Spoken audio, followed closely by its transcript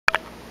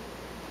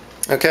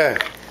Okay,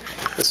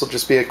 this will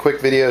just be a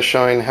quick video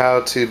showing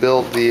how to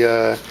build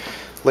the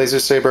Laser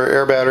Saber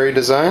air battery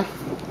design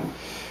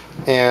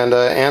and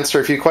answer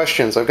a few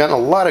questions. I've gotten a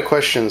lot of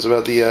questions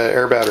about the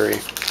air battery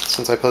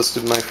since I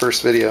posted my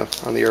first video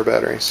on the air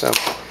battery, so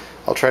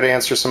I'll try to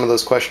answer some of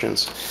those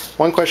questions.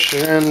 One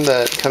question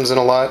that comes in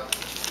a lot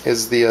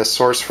is the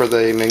source for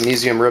the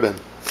magnesium ribbon.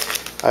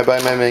 I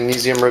buy my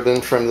magnesium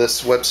ribbon from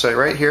this website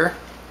right here.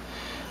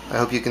 I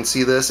hope you can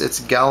see this.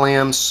 It's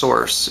gallium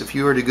source. If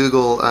you were to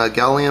Google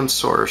gallium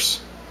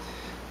source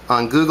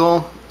on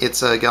Google,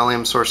 it's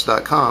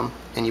galliumsource.com,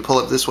 and you pull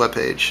up this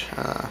webpage.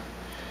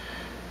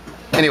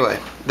 Anyway,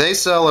 they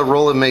sell a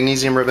roll of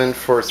magnesium ribbon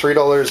for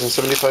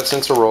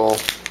 $3.75 a roll.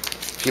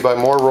 If you buy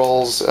more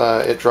rolls,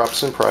 it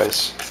drops in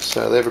price.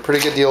 So they have a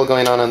pretty good deal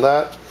going on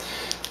that.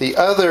 The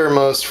other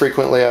most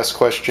frequently asked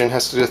question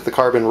has to do with the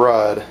carbon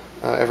rod.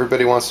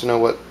 Everybody wants to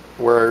know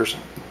where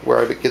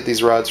I get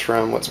these rods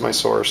from, what's my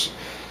source.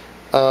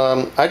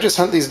 I just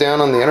hunt these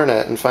down on the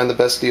internet and find the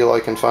best deal I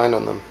can find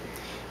on them.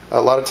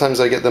 A lot of times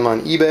I get them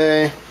on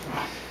eBay.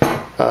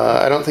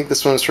 I don't think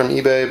this one's from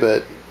eBay,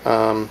 but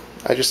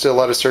I just did a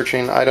lot of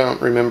searching. I don't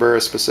remember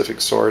a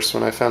specific source.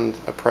 When I found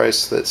a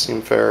price that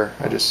seemed fair,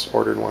 I just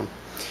ordered one.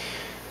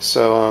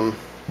 So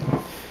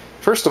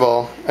first of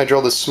all, I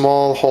drilled a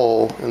small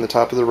hole in the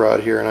top of the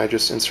rod here, and I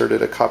just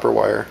inserted a copper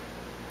wire.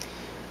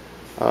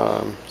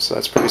 So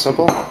that's pretty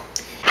simple.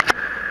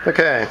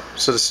 Okay,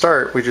 so to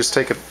start, we just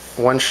take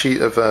one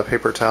sheet of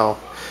paper towel.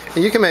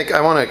 And you can make,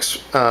 I want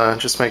to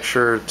just make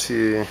sure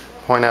to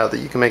point out that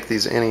you can make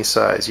these any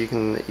size. You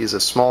can use a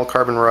small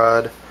carbon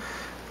rod,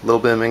 a little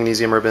bit of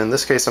magnesium ribbon. In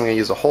this case, I'm going to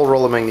use a whole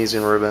roll of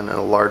magnesium ribbon and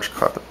a large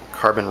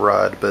carbon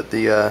rod, but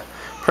the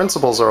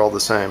principles are all the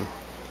same.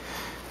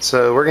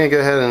 So we're going to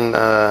go ahead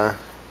and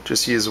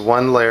just use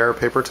one layer of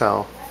paper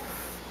towel.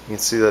 You can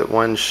see that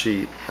one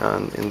sheet,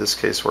 in this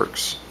case,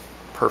 works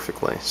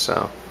perfectly. So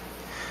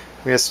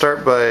I'm going to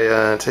start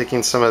by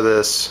taking some of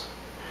this.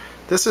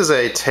 This is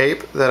a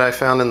tape that I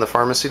found in the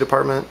pharmacy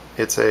department.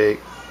 It's a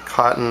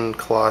cotton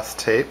cloth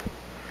tape.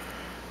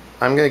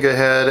 I'm going to go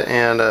ahead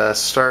and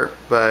start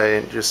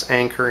by just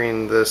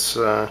anchoring this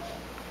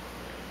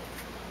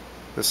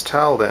this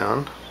towel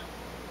down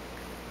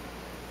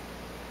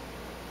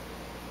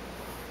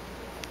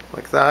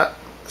like that,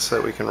 so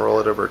that we can roll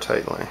it over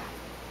tightly.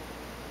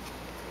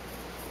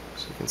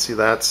 So you can see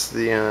that's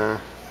the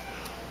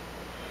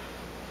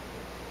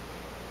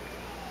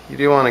you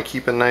do want to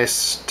keep a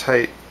nice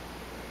tight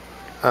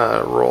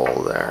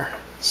roll there.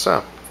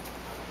 So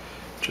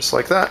just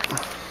like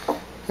that.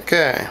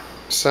 Okay,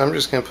 so I'm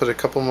just going to put a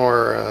couple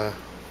more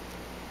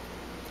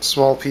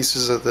small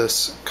pieces of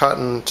this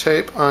cotton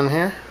tape on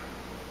here,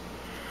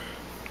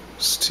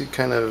 just to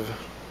kind of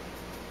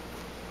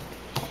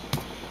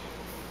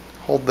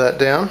hold that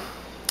down.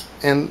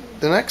 And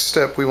the next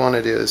step we want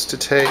to do is to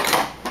take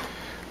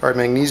our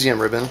magnesium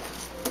ribbon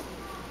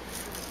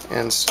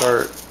and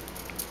start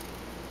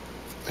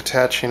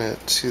attaching it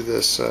to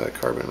this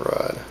carbon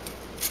rod.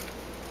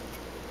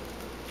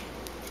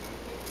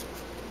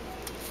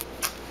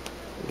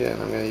 Again,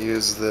 I'm going to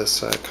use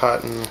this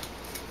cotton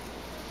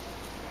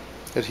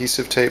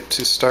adhesive tape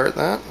to start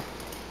that.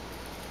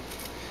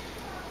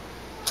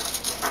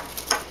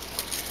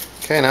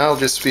 Okay, now it'll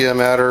just be a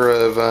matter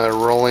of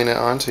rolling it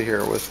onto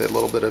here with a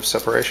little bit of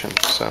separation.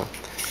 So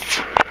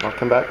I'll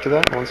come back to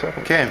that in 1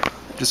 second. Okay,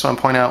 I just want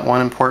to point out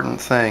one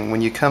important thing.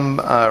 When you come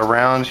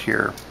around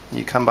here,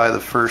 you come by the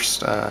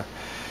first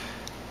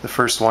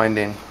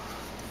winding,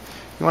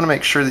 you want to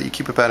make sure that you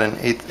keep about an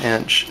 1/8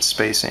 inch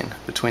spacing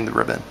between the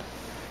ribbon.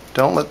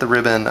 Don't let the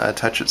ribbon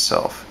touch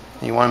itself.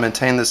 You want to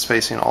maintain this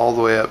spacing all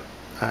the way up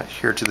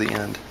here to the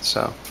end.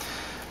 So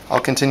I'll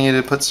continue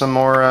to put some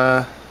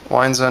more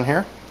winds on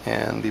here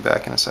and be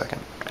back in a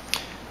second.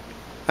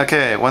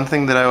 Okay, one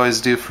thing that I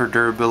always do for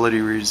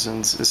durability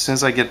reasons, as soon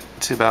as I get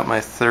to about my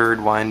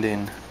 3rd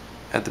winding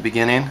at the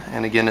beginning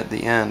and again at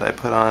the end, I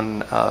put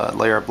on a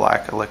layer of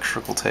black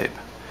electrical tape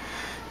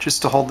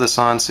just to hold this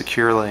on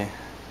securely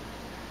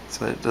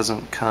so that it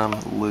doesn't come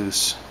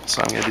loose.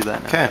 So I'm going to do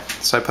that now. Okay,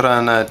 so I put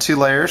on 2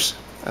 layers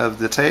of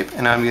the tape,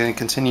 and I'm going to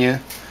continue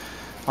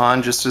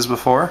on just as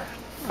before,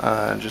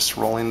 just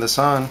rolling this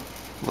on, a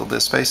little bit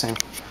of spacing.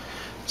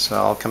 So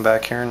I'll come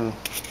back here and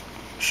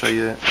show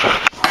you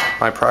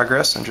my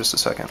progress in just a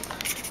second.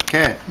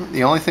 Okay,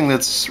 the only thing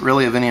that's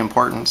really of any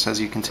importance as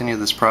you continue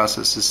this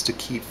process is to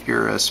keep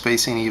your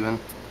spacing even,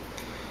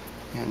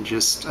 and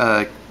just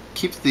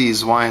keep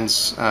these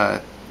winds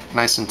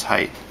nice and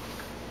tight.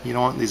 You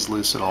don't want these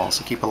loose at all,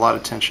 so keep a lot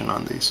of tension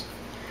on these.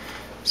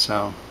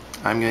 So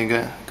I'm going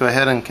to go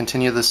ahead and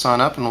continue this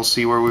on up, and we'll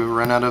see where we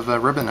run out of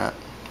ribbon at.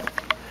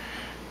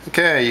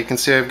 Okay, you can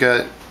see I've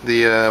got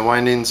the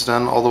windings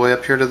done all the way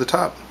up here to the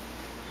top.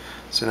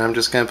 So now I'm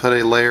just going to put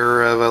a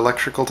layer of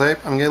electrical tape.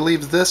 I'm going to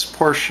leave this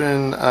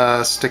portion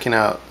sticking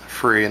out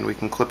free, and we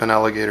can clip an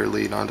alligator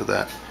lead onto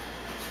that.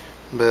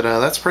 But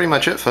that's pretty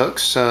much it,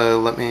 folks.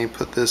 Let me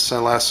put this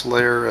last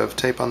layer of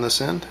tape on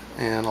this end,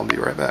 and I'll be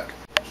right back.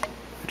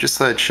 Just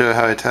thought I'd show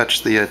how I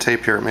attach the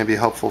tape here. It may be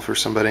helpful for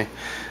somebody.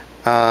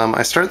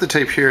 I start the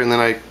tape here and then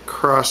I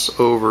cross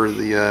over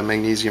the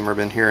magnesium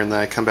ribbon here, and then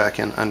I come back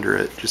in under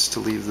it just to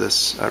leave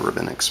this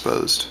ribbon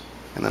exposed.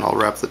 And then I'll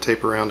wrap the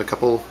tape around a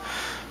couple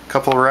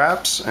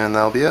wraps, and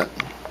that'll be it.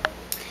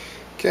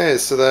 Okay,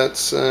 so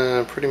that's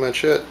pretty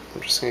much it.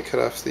 I'm just going to cut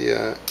off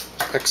the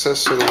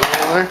excess of the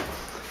wire there.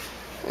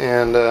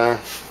 And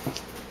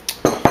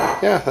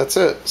yeah, that's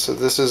it. So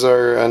this is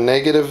our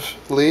negative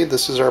lead,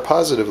 this is our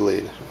positive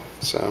lead.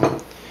 So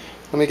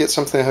let me get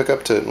something to hook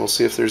up to it, and we'll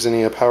see if there's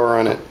any power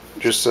on it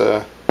just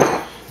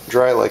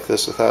dry like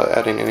this without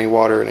adding any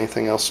water or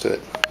anything else to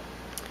it.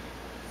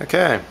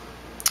 Okay,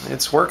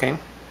 it's working.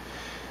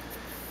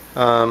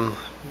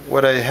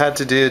 What I had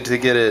to do to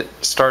get it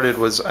started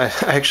was I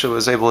actually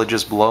was able to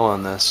just blow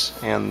on this,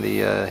 and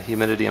the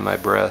humidity in my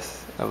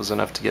breath, that was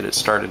enough to get it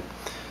started.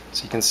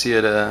 So you can see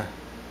it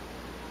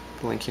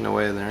blinking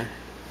away there.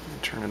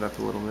 Turn it up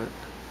a little bit.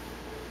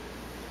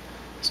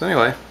 So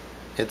anyway,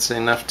 it's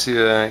enough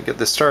to get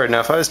this started.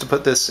 Now if I was to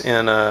put this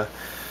in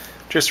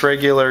just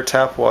regular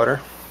tap water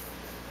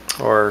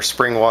or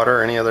spring water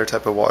or any other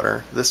type of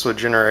water, this would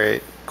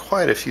generate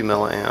quite a few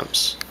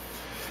milliamps.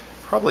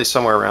 Probably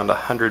somewhere around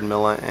 100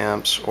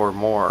 milliamps or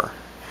more.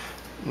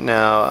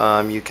 Now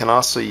you can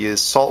also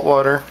use salt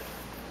water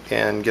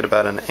and get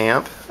about an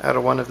amp out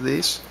of one of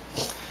these.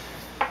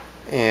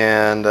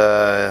 And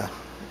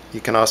you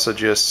can also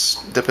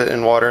just dip it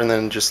in water and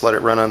then just let it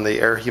run on the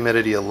air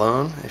humidity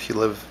alone if you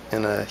live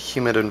in a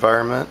humid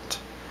environment.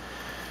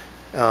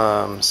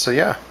 So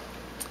yeah,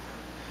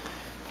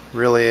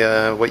 really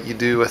what you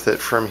do with it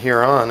from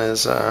here on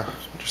is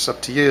just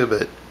up to you,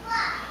 but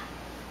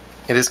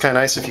it is kind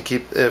of nice if you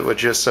keep it with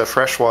just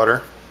fresh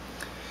water.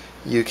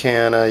 You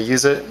can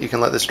use it, you can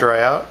let this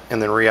dry out,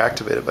 and then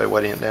reactivate it by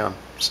wetting it down.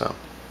 So,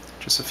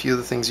 just a few of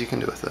the things you can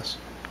do with this.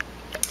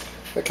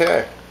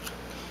 Okay,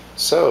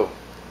 so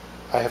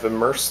I have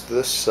immersed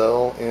this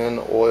cell in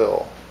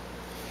oil.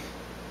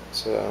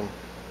 So,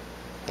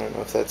 I don't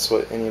know if that's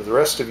what any of the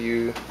rest of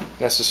you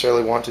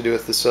necessarily want to do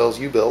with the cells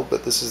you build,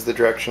 but this is the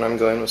direction I'm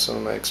going with some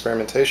of my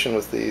experimentation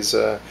with these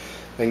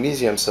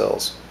magnesium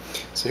cells.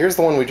 So here's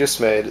the one we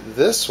just made.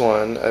 This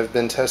one I've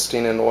been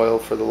testing in oil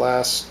for the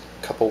last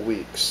couple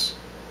weeks,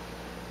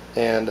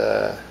 and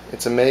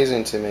it's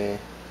amazing to me.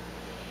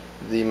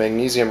 The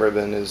magnesium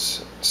ribbon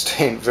is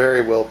staying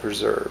very well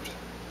preserved.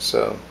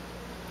 So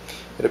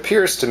it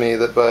appears to me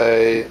that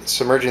by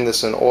submerging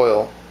this in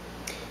oil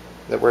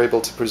that we're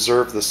able to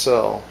preserve the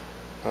cell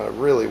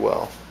really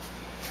well.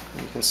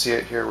 You can see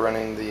it here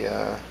running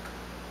the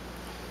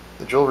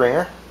jewel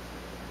ringer,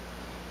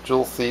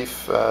 jewel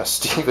thief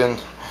Stephen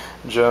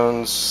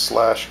Jones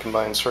 /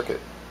 combined circuit.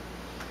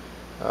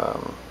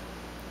 So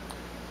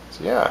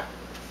yeah,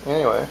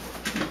 anyway,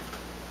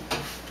 it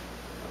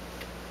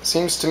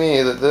seems to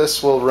me that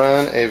this will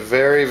run a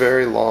very,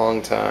 very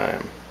long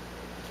time.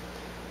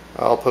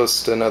 I'll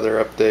post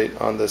another update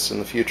on this in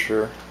the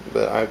future,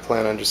 but I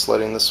plan on just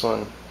letting this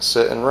one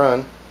sit and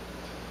run.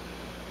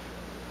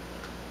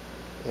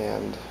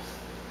 And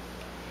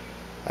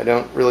I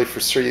don't really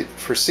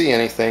foresee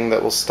anything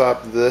that will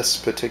stop this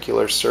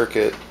particular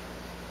circuit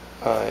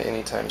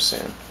anytime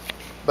soon.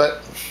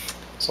 But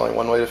it's only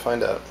one way to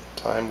find out.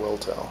 Time will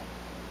tell.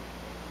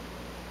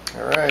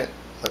 Alright,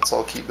 let's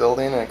all keep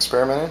building and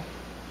experimenting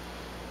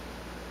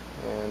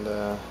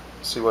and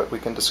see what we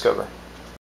can discover.